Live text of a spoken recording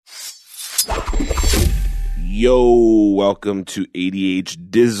Yo, welcome to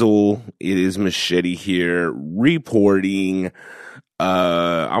ADH Dizzle. It is Machete here reporting.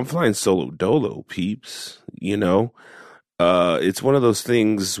 I'm flying solo dolo, peeps. It's one of those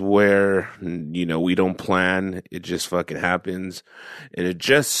things where, we don't plan. It just fucking happens. And it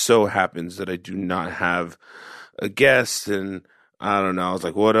just so happens that I do not have a guest. And I don't know. I was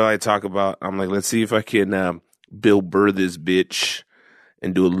like, what do I talk about? I'm like, let's see if I can Bill Burr this bitch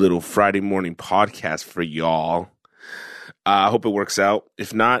and do a little Friday morning podcast for y'all. I hope it works out.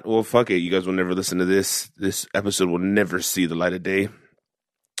 If not, well, fuck it. You guys will never listen to this. This episode will never see the light of day.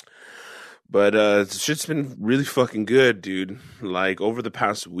 But shit's been really fucking good, dude. Like, over the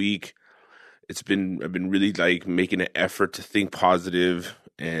past week, I've been really, like, making an effort to think positive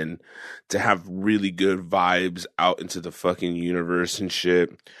and to have really good vibes out into the fucking universe and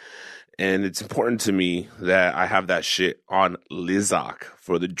shit. And it's important to me that I have that shit on Lizak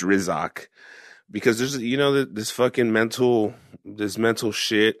for the Drizak, because there's, this fucking mental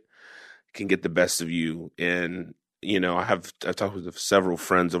shit can get the best of you. And, I've talked with several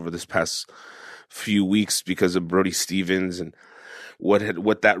friends over this past few weeks because of Brody Stevens and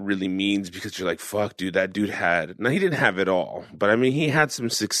what that really means, because you're like, fuck, dude, that dude now he didn't have it all, but I mean, he had some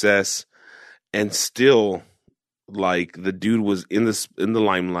success, and still, like, the dude was in the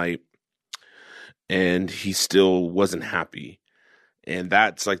limelight, and he still wasn't happy. And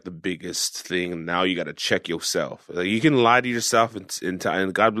that's like the biggest thing. Now you got to check yourself. Like, you can lie to yourself,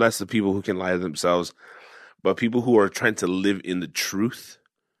 and God bless the people who can lie to themselves. But people who are trying to live in the truth,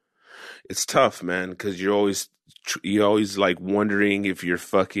 it's tough, man, because you're always like wondering if you're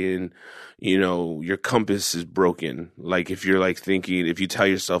fucking, your compass is broken. Like, if you're like thinking, if you tell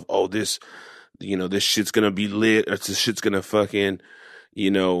yourself, oh, this shit's going to be lit, or this shit's going to fucking,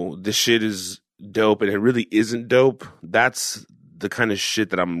 this shit is dope, and it really isn't dope. That's the kind of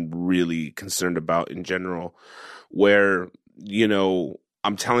shit that I'm really concerned about in general, where,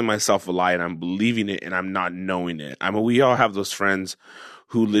 I'm telling myself a lie and I'm believing it and I'm not knowing it. I mean, we all have those friends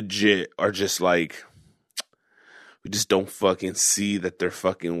who legit are just like, we just don't fucking see that they're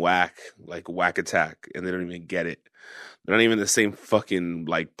fucking whack, like Whack Attack, and they don't even get it. They're not even the same fucking,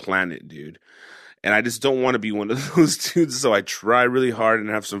 like, planet, dude. And I just don't want to be one of those dudes, so I try really hard, and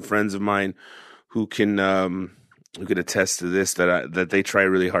have some friends of mine who can attest to this, that they try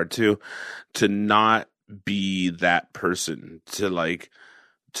really hard too, to not be that person, to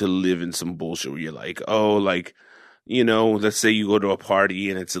live in some bullshit where you're like, oh, like, let's say you go to a party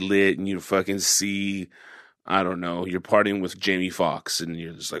and it's lit and you fucking see, I don't know, you're partying with Jamie Foxx, and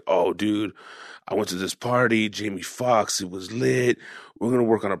you're just like, oh, dude, I went to this party, Jamie Foxx, it was lit, we're going to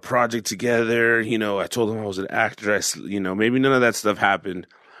work on a project together, I told him I was an actor, maybe none of that stuff happened,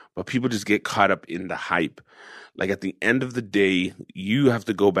 but people just get caught up in the hype. Like, at the end of the day, you have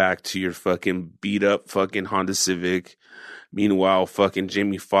to go back to your fucking beat up fucking Honda Civic. Meanwhile, fucking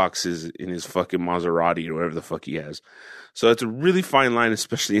Jamie Foxx is in his fucking Maserati or whatever the fuck he has. So it's a really fine line,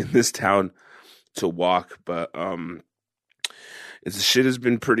 especially in this town, to walk. But it's shit has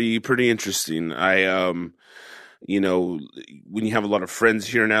been pretty interesting. When you have a lot of friends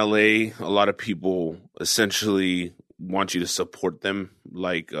here in LA, a lot of people essentially want you to support them.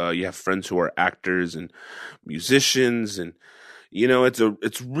 Like, you have friends who are actors and musicians, and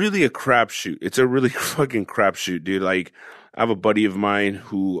it's really a crapshoot. It's a really fucking crapshoot, dude. Like, I have a buddy of mine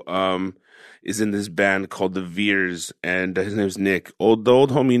who is in this band called The Veers, and his name's Nick. The old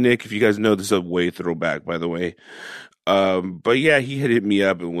homie Nick. If you guys know, this is a way throwback, by the way. But yeah, he had hit me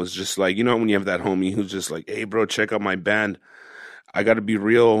up and was just like, when you have that homie who's just like, hey, bro, check out my band. I got to be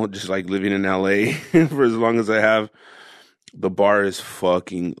real, just like living in LA for as long as I have, the bar is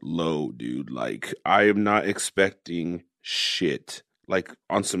fucking low, dude. Like, I am not expecting shit. Like,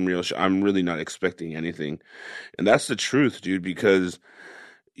 on some real shit, I'm really not expecting anything. And that's the truth, dude, because,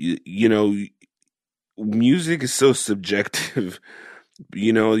 music is so subjective.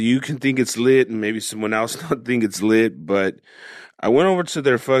 You can think it's lit and maybe someone else not think it's lit, but I went over to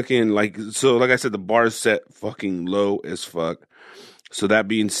their fucking, like I said, the bar is set fucking low as fuck. So that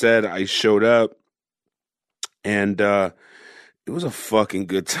being said, I showed up, and it was a fucking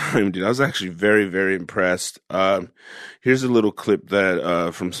good time, dude. I was actually very, very impressed. Here's a little clip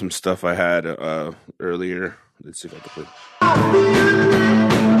that from some stuff I had earlier. Let's see if I can play.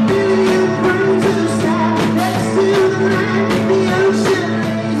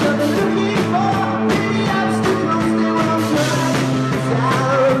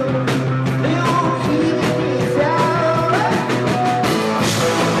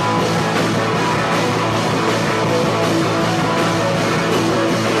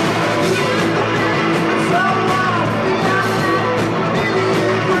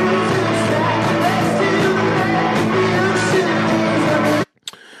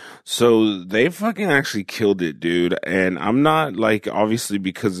 So they fucking actually killed it, dude. And I'm not like, obviously,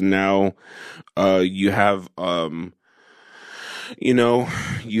 because now you have you know,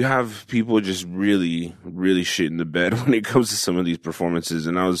 you have people just really, really shit in the bed when it comes to some of these performances.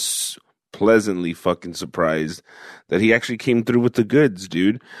 And I was pleasantly fucking surprised that he actually came through with the goods,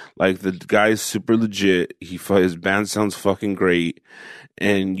 dude. Like, the guy's super legit. His band sounds fucking great.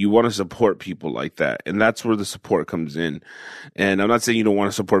 And you want to support people like that. And that's where the support comes in. And I'm not saying you don't want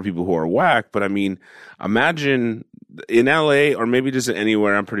to support people who are whack, but I mean, imagine in LA or maybe just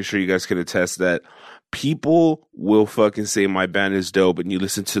anywhere, I'm pretty sure you guys can attest that people will fucking say my band is dope, and you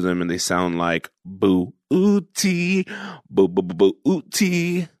listen to them and they sound like boo ooty, boo boo boo boo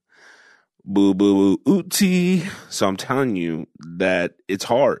ooty, boo boo boo ooty. So I'm telling you that it's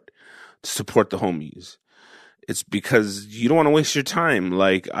hard to support the homies. It's because you don't want to waste your time.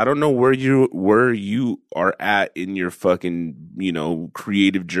 Like, I don't know where you are at in your fucking,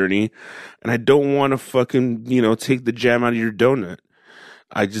 creative journey, and I don't want to fucking, take the jam out of your donut.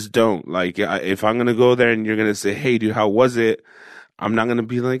 I just don't. Like, if I'm going to go there and you're going to say, hey, dude, how was it? I'm not going to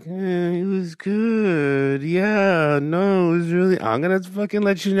be like, it was good. Yeah, no, it was really, I'm going to fucking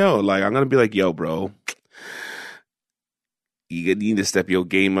let you know. Like, I'm going to be like, yo, bro, you need to step your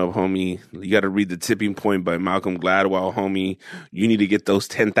game up, homie. You got to read The Tipping Point by Malcolm Gladwell, homie. You need to get those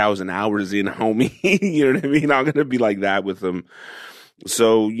 10,000 hours in, homie. You know what I mean? I'm going to be like that with them.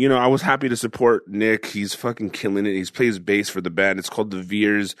 So, I was happy to support Nick. He's fucking killing it. He's plays bass for the band. It's called The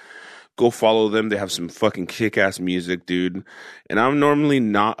Veers. Go follow them. They have some fucking kick-ass music, dude. And I'm normally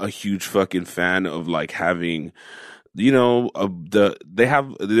not a huge fucking fan of, like, having, they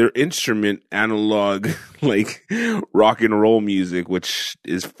have their instrument analog, like, rock and roll music, which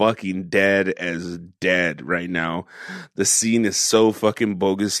is fucking dead as dead right now. The scene is so fucking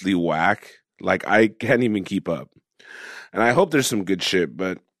bogusly whack. Like, I can't even keep up. And I hope there's some good shit,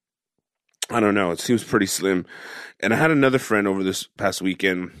 but I don't know. It seems pretty slim. And I had another friend over this past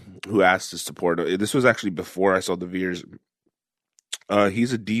weekend who asked to support. This was actually before I saw The Veers.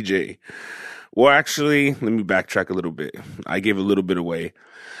 He's a DJ. Well, actually, let me backtrack a little bit. I gave a little bit away.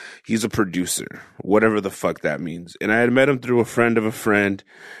 He's a producer, whatever the fuck that means. And I had met him through a friend of a friend,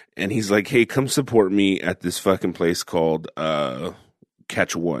 and he's like, hey, come support me at this fucking place called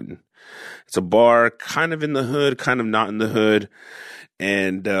Catch One. It's a bar kind of in the hood, kind of not in the hood.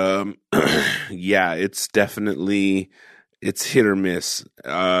 And yeah, it's definitely, it's hit or miss.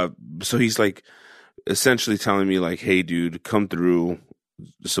 So he's like essentially telling me like, hey, dude, come through,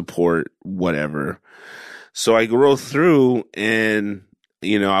 support, whatever. So I roll through and,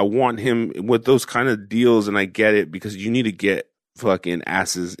 I want him with those kind of deals, and I get it because you need to get fucking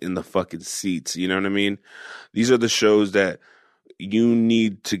asses in the fucking seats. You know what I mean? These are the shows that you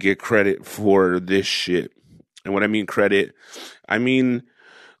need to get credit for this shit. And when I mean credit, I mean,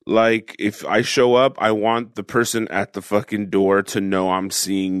 like, if I show up, I want the person at the fucking door to know I'm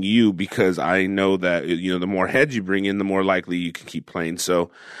seeing you, because I know that, the more heads you bring in, the more likely you can keep playing. So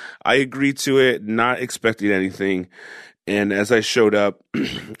I agreed to it, not expecting anything. And as I showed up,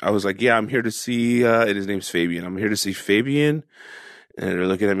 I was like, yeah, I'm here to see, and his name's Fabian. I'm here to see Fabian. And they're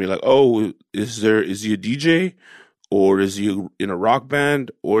looking at me like, oh, is he a DJ? Or is he in a rock band?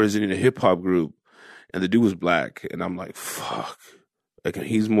 Or is he in a hip hop group? And the dude was black. And I'm like, fuck. Like,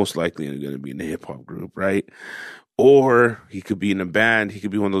 he's most likely going to be in a hip hop group, right? Or he could be in a band. He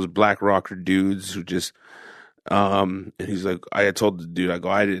could be one of those black rocker dudes who just, and he's like, I had told the dude, I go,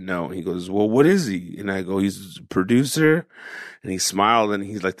 I didn't know. He goes, well, what is he? And I go, he's a producer. And he smiled, and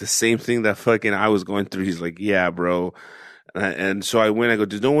he's like, the same thing that fucking I was going through. He's like, yeah, bro. And so I went, I go,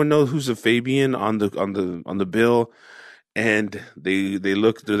 does no one know who's a Fabian on the bill? And they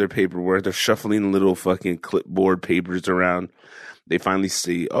look through their paperwork. They're shuffling little fucking clipboard papers around. They finally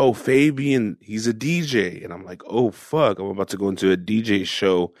see, oh, Fabian, he's a DJ. And I'm like, oh, fuck, I'm about to go into a DJ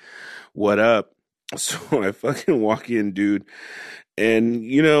show. What up? So I fucking walk in, dude. And,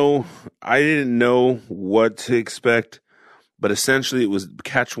 I didn't know what to expect. But essentially, it was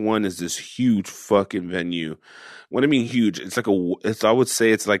Catch One is this huge fucking venue. What I mean huge, I would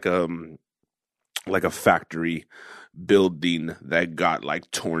say it's like a factory building that got like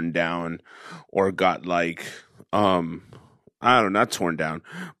torn down, or got like, I don't know, not torn down,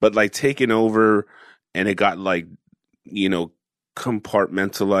 but like taken over, and it got like,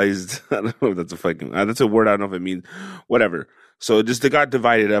 compartmentalized. I don't know if that's a word. I don't know if it means whatever. So it got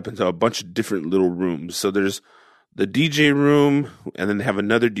divided up into a bunch of different little rooms. So there's the DJ room, and then they have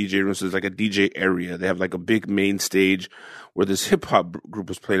another DJ room. So there's like a DJ area. They have like a big main stage where this hip hop group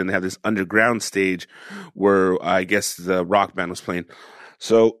was playing, and they have this underground stage where I guess the rock band was playing.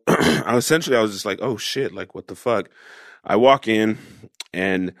 So I was just like, oh shit, like what the fuck? I walk in,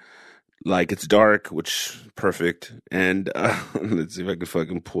 and Like, it's dark, which perfect. And let's see if I can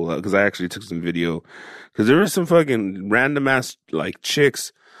fucking pull out, because I actually took some video, because there were some fucking random ass like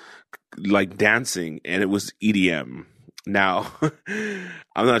chicks like dancing, and it was EDM. Now,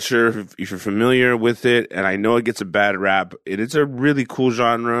 I'm not sure if you're familiar with it, and I know it gets a bad rap. It is a really cool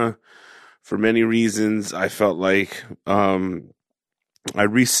genre for many reasons. I felt like I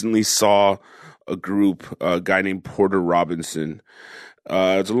recently saw a group, a guy named Porter Robinson.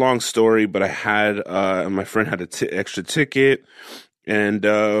 It's a long story, but I had my friend had an extra ticket, and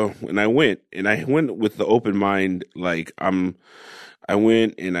I went with the open mind. Like, I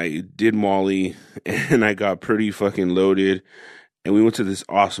went and I did Molly, and I got pretty fucking loaded, and we went to this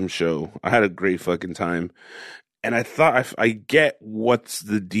awesome show. I had a great fucking time, and I thought I get what's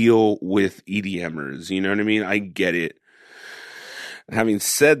the deal with EDMers. You know what I mean? I get it. Having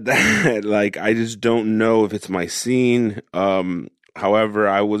said that, like, I just don't know if it's my scene. However,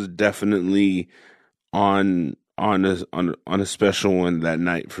 I was definitely on a special one that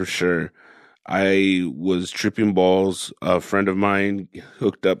night for sure. I was tripping balls. A friend of mine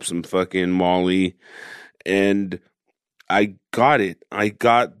hooked up some fucking Molly, and I got it. I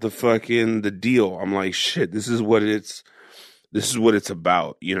got the deal. I'm like, shit, this is what it's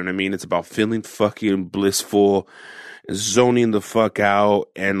about. You know what I mean? It's about feeling fucking blissful, zoning the fuck out,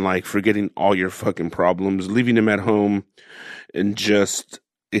 and like forgetting all your fucking problems, leaving them at home, and just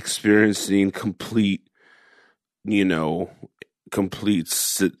experiencing complete, like,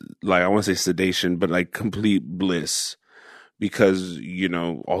 I want to say sedation, but like complete bliss. Because,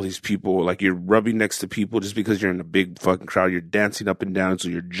 all these people, like, you're rubbing next to people just because you're in a big fucking crowd. You're dancing up and down, so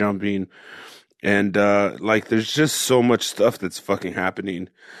you're jumping. And, like, there's just so much stuff that's fucking happening.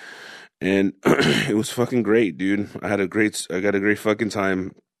 And it was fucking great, dude. I got a great fucking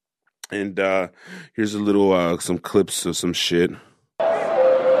time. And here's a little some clips of some shit.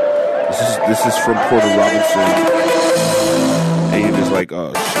 This is from Porter Robinson. And you're just like,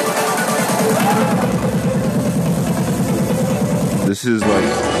 oh shit. This is like,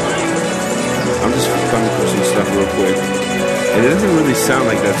 I'm just coming through some stuff real quick. And it doesn't really sound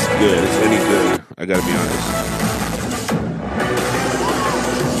like that's good. It's any good. I gotta be honest.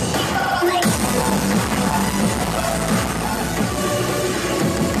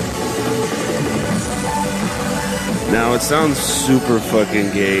 Now, it sounds super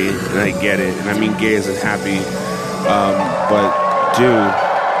fucking gay, and I get it. And I mean gay as in happy. But, dude,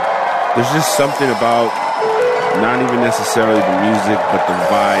 there's just something about not even necessarily the music, but the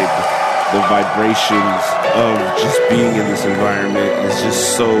vibe, the vibrations of just being in this environment is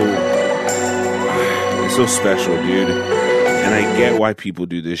just it's so special, dude. And I get why people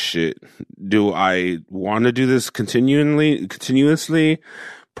do this shit. Do I want to do this continuously?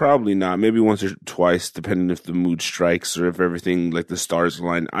 Probably not. Maybe once or twice, depending if the mood strikes or if everything, like the stars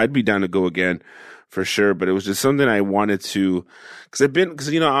align. I'd be down to go again for sure. But it was just something I wanted to, because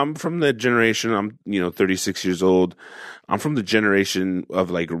I'm from the generation, I'm 36 years old. I'm from the generation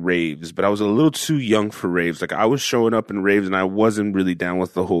of like raves, but I was a little too young for raves. Like, I was showing up in raves and I wasn't really down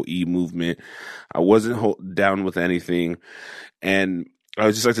with the whole E movement. I wasn't down with anything. And I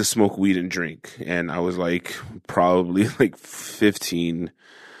would just like to smoke weed and drink. And I was like probably like 15.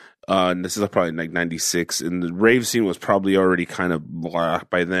 And this is probably like 96, and the rave scene was probably already kind of blah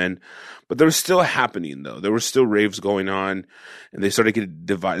by then, but there was still happening though. There were still raves going on, and they started to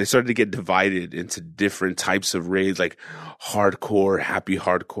get divided into different types of raves, like hardcore, happy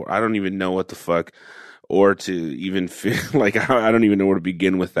hardcore. I don't even know what the fuck, or to even feel like I don't even know where to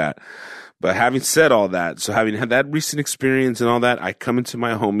begin with that. But having said all that, so having had that recent experience and all that, I come into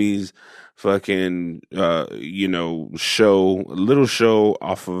my homies' fucking, little show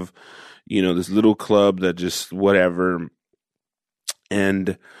off of, this little club that just whatever.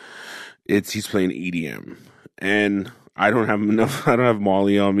 And he's playing EDM, and I don't have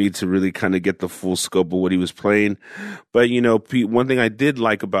Molly on me to really kind of get the full scope of what he was playing. But, one thing I did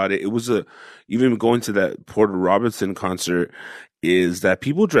like about it was even going to that Porter Robinson concert, is that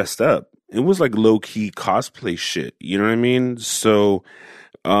people dressed up. It was like low key cosplay shit. You know what I mean? So,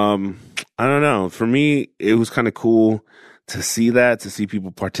 I don't know. For me, it was kind of cool to see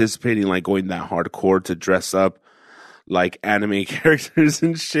people participating, like going that hardcore to dress up like anime characters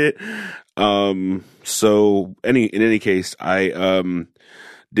and shit. So in any case, I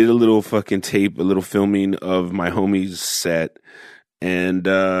did a little fucking tape, a little filming of my homie's set, and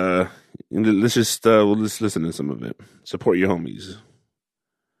let's listen to some of it. Support your homies.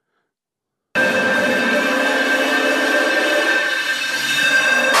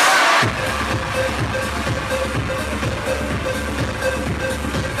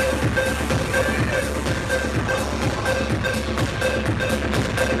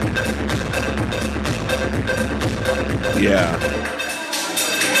 Yeah.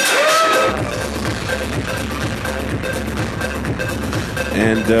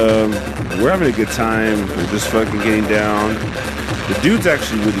 And we're having a good time. We're just fucking getting down. The dude's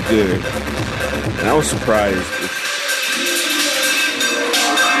actually really good. And I was surprised.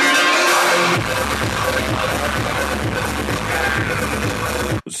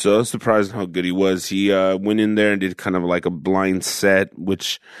 So I was surprised how good he was. He went in there and did kind of like a blind set,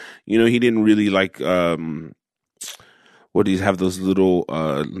 which, you know, he didn't really like. What do you have those little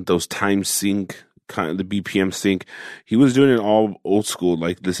those time sync kind of the BPM sync? He was doing it all old school,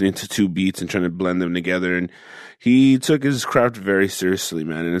 like listening to two beats and trying to blend them together. And he took his craft very seriously,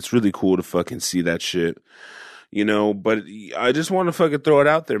 man. And it's really cool to fucking see that shit. You know, but I just want to fucking throw it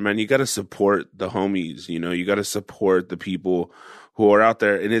out there, man. You got to support the homies. You know, you got to support the people who are out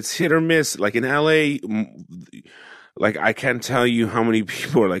there, and it's hit or miss. Like in LA, like I can't tell you how many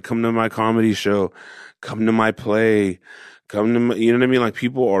people are like, come to my comedy show, come to my play, come to my, you know what I mean? Like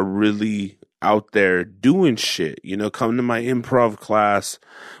people are really out there doing shit, you know, come to my improv class.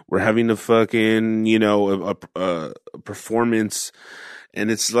 We're having a fucking, you know, a performance, and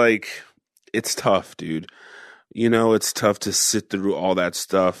it's like, it's tough, dude. You know, it's tough to sit through all that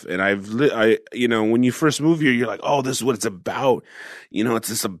stuff. And you know, when you first move here, you're like, oh, this is what it's about. You know, it's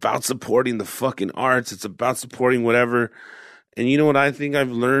just about supporting the fucking arts. It's about supporting whatever. And you know what I think I've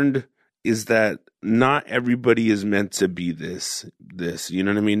learned is that not everybody is meant to be this, you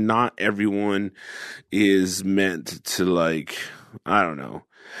know what I mean? Not everyone is meant to, like, I don't know,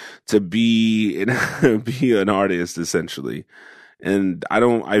 to be an artist, essentially. And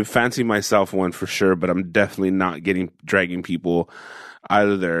I fancy myself one for sure, but I'm definitely not dragging people out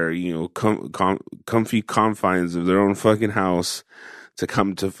of their, you know, comfy confines of their own fucking house to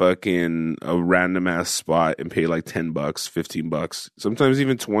come to fucking a random ass spot and pay like $10, $15, sometimes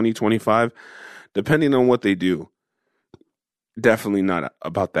even 20, 25, depending on what they do. Definitely not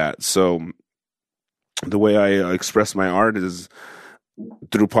about that. So the way I express my art is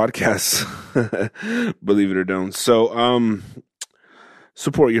through podcasts, believe it or don't. So,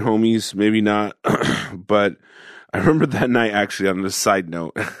 support your homies, maybe not, but I remember that night actually on a side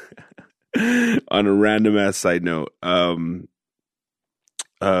note, on a random ass side note,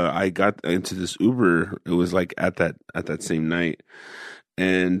 I got into this Uber. It was like at that same night,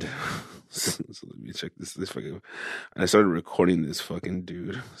 and so let me check this fucking. I started recording this fucking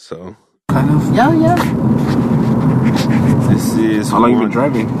dude. So yeah. This is how long you been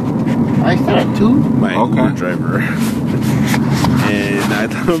driving? I started too. My Uber driver. And I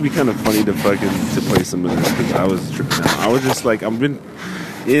thought it would be kind of funny to play some of this because I was tripping out. I was just like, I've been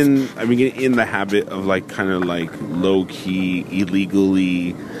in the habit of like kind of like low key,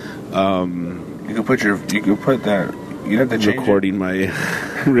 illegally. You can put that. You have to recording my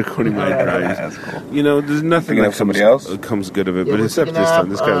drives. That's cool. You know, there's nothing that comes good of it, yeah, but except this time,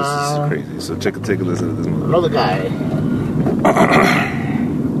 this guy was crazy. So take a listen to this one. Another guy.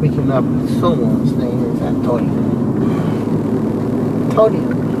 Picking up someone's name is Antonio. Tony.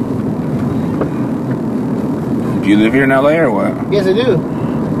 Do you live here in LA or what? Yes, I do.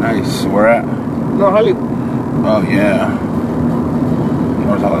 Nice. Where at? North Hollywood. Oh, yeah.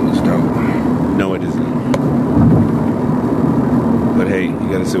 North Hollywood's dope. No, it isn't. But hey, you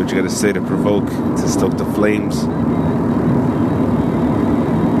gotta say what you gotta say to provoke, to stoke the flames.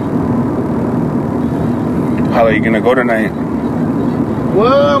 How are you gonna go tonight?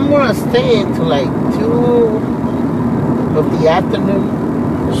 Well, I'm gonna stay until like 2 of the afternoon.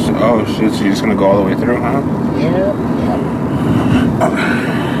 Oh shit! So you're just gonna go all the way through, huh? Yeah.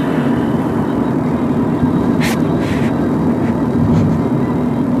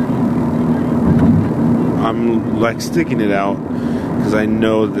 I'm like sticking it out because I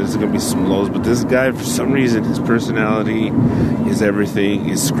know there's gonna be some lows, but this guy, for some reason, his personality, his everything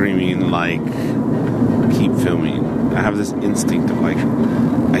is screaming like, keep filming. I have this instinct of like,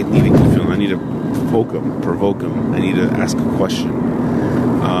 I need to keep filming. I need to provoke him. I need to ask a question.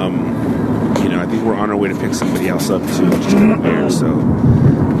 You know, I think we're on our way to pick somebody else up too, which is kind of weird. So,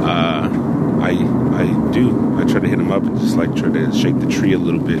 I try to hit him up and just like try to shake the tree a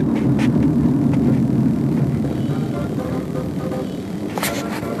little bit.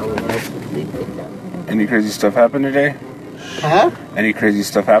 Any crazy stuff happen today? Huh? Any crazy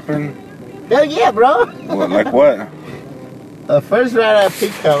stuff happen? Hell yeah, bro. What, like what? First ride I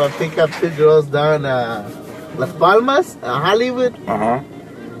pick up 2 girls down Las Palmas, Hollywood. Uh-huh.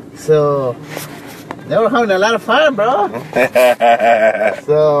 So they were having a lot of fun, bro.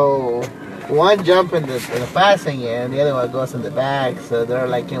 So one jump in the passenger and the other one goes in the back. So they're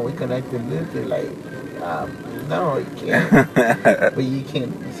like, can we connect the Bluetooth? Like, no, you can't. But you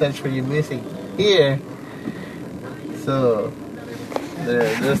can search for your music here. So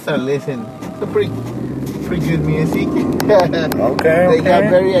they start listening to pretty good music. Okay. They got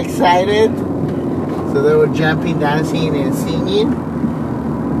very excited. So they were jumping, dancing, and singing.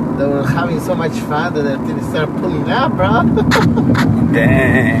 They were having so much fun that they started pulling up, bro.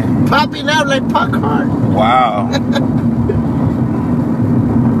 Dang. Popping out like popcorn. Wow.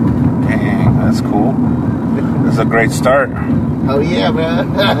 Dang, that's cool. That's a great start. Oh yeah,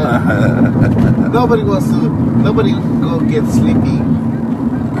 man. Nobody go get sleepy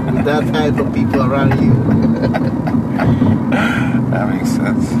with that type of people around you. That makes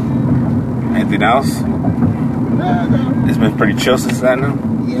sense. Anything else? No. It's been pretty chill since then now?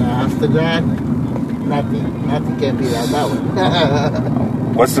 Yeah, after that, nothing can be like that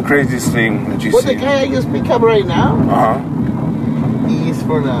one. What's the craziest thing that you Well, see? the guy I just pick up right now, Uh-huh. he's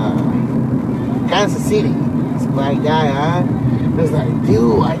from Kansas City. It's my guy, huh? He's like,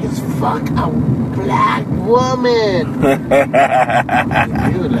 dude, I just fuck a black woman.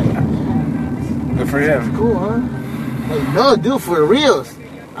 Dude, like, Good for him. cool, huh? Like, no, dude, for reals.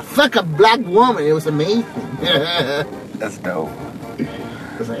 I fuck a black woman. It was amazing. That's dope.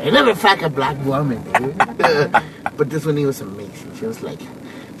 I was like, I never fuck a black woman, dude. But this one, it was amazing. She was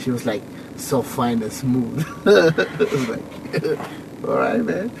like so fine and smooth. I was like, all right,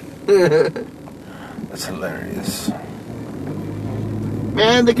 man. That's hilarious.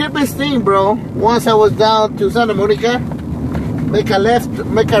 Man, the creepiest thing, bro. Once I was down to Santa Monica, make a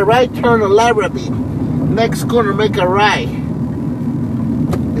right turn on Larrabee. Next corner, make a right.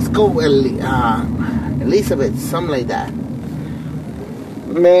 It's called Elizabeth, something like that.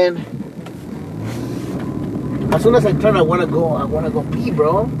 Man, as soon as I turn, I wanna go pee,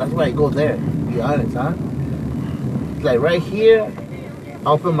 bro. That's why I go there. To be honest, huh? It's like right here. I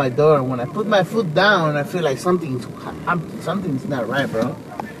open my door, and when I put my foot down, I feel like something's not right, bro.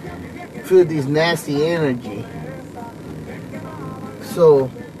 I feel this nasty energy. So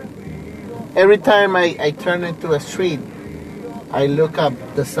every time I turn into a street, I look up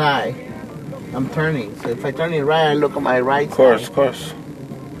the side. I'm turning. So if I turn it right, I look on my right side. Of course.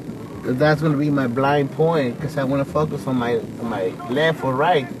 That's gonna be my blind point because I want to focus on my left or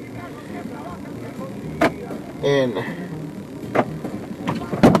right. And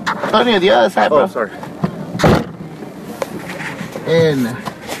turning on the other side, bro. Oh, sorry. And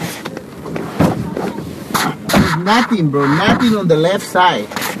there's nothing, bro. Nothing on the left side.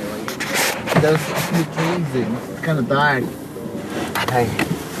 There's a few trees and it's kind of dark.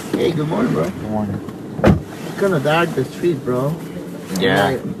 Hey, good morning, bro. Good morning. It's kind of dark, the street, bro. Yeah.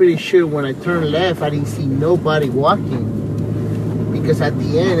 And I'm pretty sure when I turned left, I didn't see nobody walking. Because at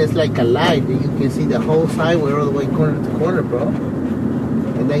the end, it's like a light that you can see the whole sidewalk all the way corner to corner, bro.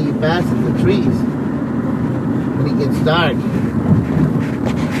 And then you pass the trees. And it gets dark.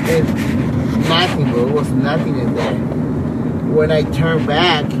 And nothing, bro. There was nothing in there. When I turned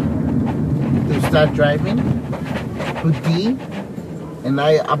back to start driving, to D, and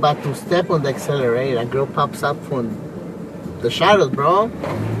I about to step on the accelerator, a girl pops up from the shadows, bro,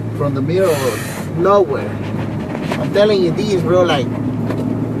 from the middle of nowhere. I'm telling you this, bro, like,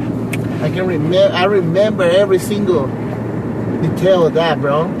 I remember every single detail of that,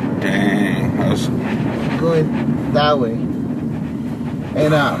 bro. Dang. That was... Going that way.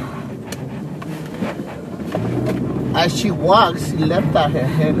 And as she walks, she left out her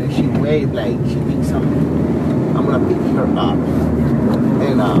hand and she waved like she thinks I'm gonna pick her up.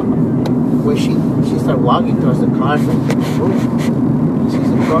 And when she started walking towards the car, she's like, oh, she's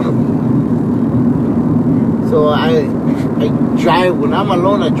in front of me. So I drive, when I'm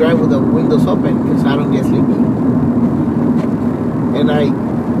alone, I drive with the windows open because I don't get sleepy. And I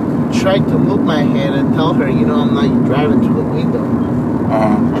tried to move my head and tell her, you know, I'm not driving through the window.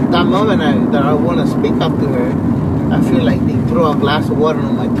 At that moment that I want to speak up to her, I feel like they threw a glass of water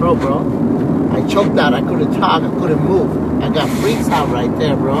on my throat, bro. I choked out, I couldn't talk, I couldn't move. I got freaks out right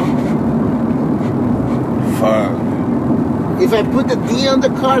there, bro. Fuck. If I put the D on the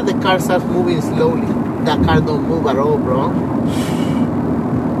car starts moving slowly. That car don't move at all, bro.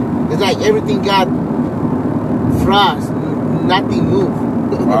 It's like everything got frost, nothing moved.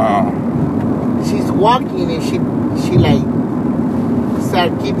 Wow. She's walking and she like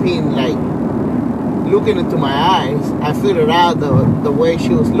started keeping like looking into my eyes. I figured out the way she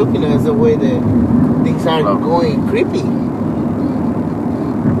was looking at us, the way that things are going creepy.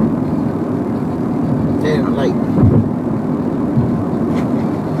 And like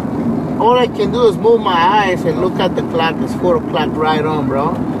all I can do is move my eyes and look at the clock. It's 4 o'clock right on,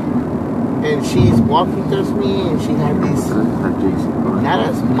 bro. And she's walking towards me and she had this, not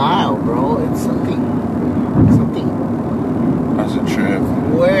a smile, bro. It's something That's a trip.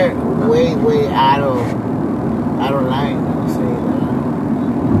 way out I don't lie. I say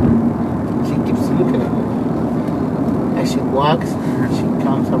she keeps looking at me. As she walks, she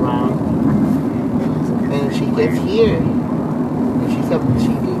comes around, and she gets here, and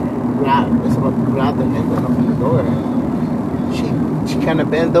it's about to grab the handle of the door. She kind of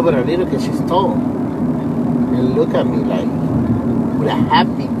bends over a little because she's tall, and look at me like with a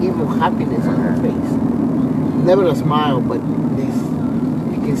evil happiness on her face. Never a smile, but this,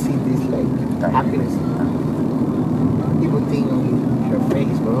 you can see this like happiness, evil thing on her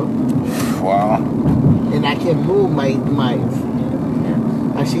face, bro. Wow. And I can move my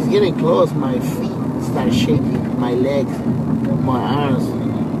as she's getting close, my feet start shaking, my legs, my arms,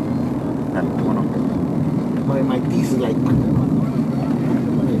 my teeth is like.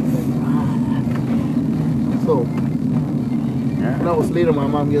 So when I was little, my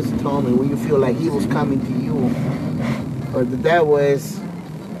mom used to tell me when you feel like he was coming to you, or the devil is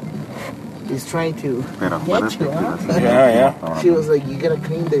trying to get you, huh? Yeah. She was like, you gotta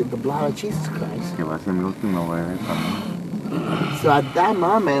clean the blood of Jesus Christ. So at that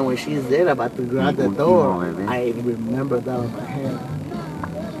moment, when she's there about to grab the door, I remember that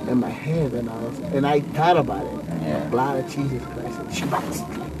in my head, and I thought about it. The blood of Jesus Christ. And she was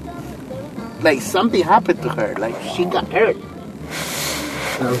like something happened to her, like she got hurt.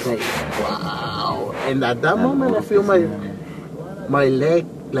 And I was like, wow. And at that moment, I feel my leg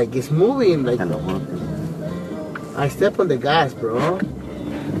like it's moving, like I step on the gas, bro.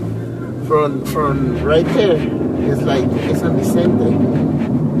 From right there, it's like it's San Vicente.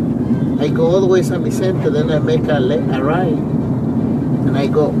 I go all the way to San Vicente, then I make a right, and I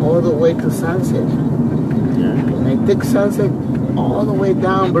go all the way to Sunset. And I take Sunset all the way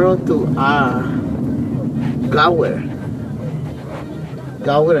down, bro, to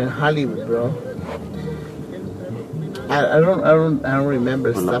Gower and Hollywood, bro. I don't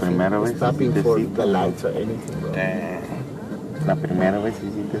remember stopping for the lights or anything, bro. La primera vez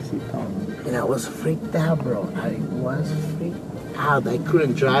hiciste así todo. And I was freaked out, bro. I was freaked out. I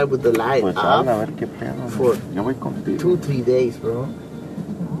couldn't drive with the light off for 2-3 days, bro.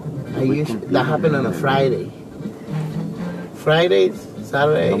 That happened on a Friday. Fridays,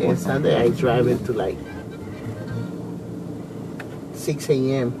 Saturday, and Sunday, I drive into like 6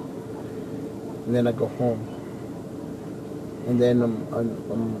 a.m. and then I go home. And then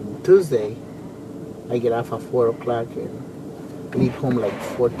on Tuesday, I get off at 4 o'clock and leave home like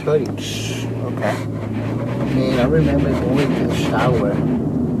 4:30. Okay. Man, I remember going to the shower,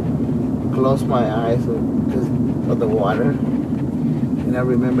 close my eyes because of the water, and I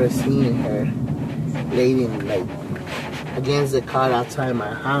remember seeing her laying like against the car outside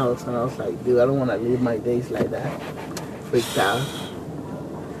my house, and I was like, dude, I don't want to live my days like that. Freaked out.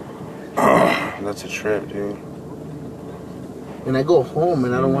 That's a trip, dude. And I go home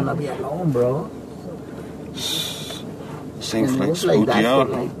and I don't want to be alone, bro. Seems And it like was like that out.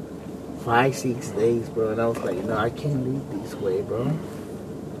 for like 5-6 days, bro. And I was like, no, I can't live this way, bro.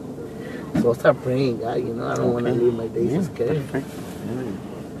 So I start praying, God, I don't want to live my days scared.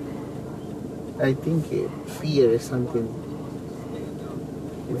 I think fear is something.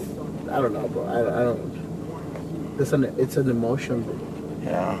 I don't know, bro. I don't. It's an emotion.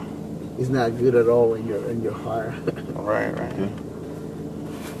 Yeah. It's not good at all in your heart. Right.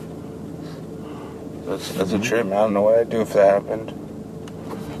 That's a trip, man. I don't know what I'd do if that happened.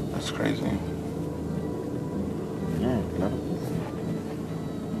 That's crazy. Yeah, claro.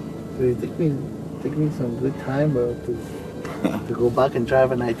 So it took me some good time, bro, to go back and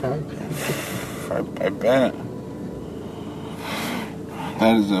drive at night time. I bet.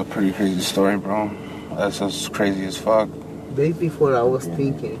 That is a pretty crazy story, bro. That's just crazy as fuck. Days before I was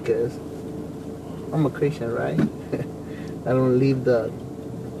thinking, because I'm a Christian, right? I don't live the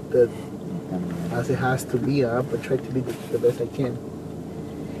as it has to be, but try to be the best I can.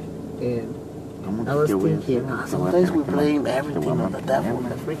 And I was thinking, sometimes we blame everything on the devil.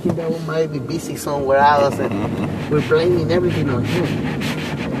 The freaking devil might be busy somewhere else, and we're blaming everything on him.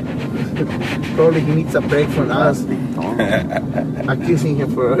 Probably he needs a break from us, accusing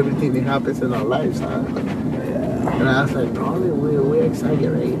him for everything that happens in our lives, huh? And I was like, probably we're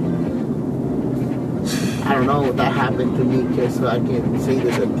exaggerating. I don't know, that happened to me just so I can say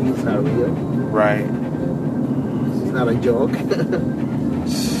that the things are real. Right. It's not a joke.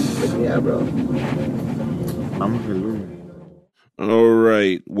 But yeah, bro. All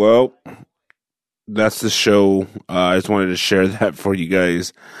right. Well, that's the show. I just wanted to share that for you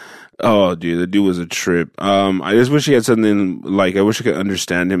guys. Oh, dude, the dude was a trip. I just wish he had something like, I wish I could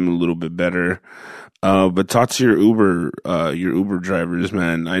understand him a little bit better. But talk to your Uber drivers,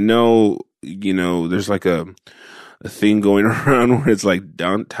 man. I know, there's like a thing going around where it's like,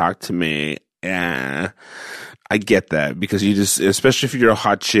 don't talk to me. I I get that because you just, especially if you're a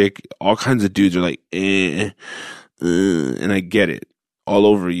hot chick, all kinds of dudes are like, and I get it all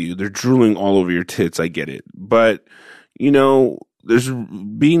over you. They're drooling all over your tits. I get it. But, you know,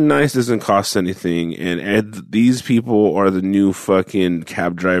 being nice doesn't cost anything. And these people are the new fucking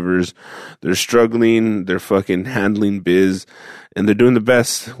cab drivers. They're struggling. They're fucking handling biz and they're doing the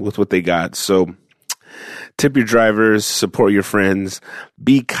best with what they got. So tip your drivers, support your friends,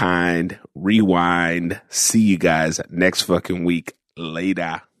 be kind, rewind. See you guys next fucking week.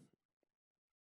 Later.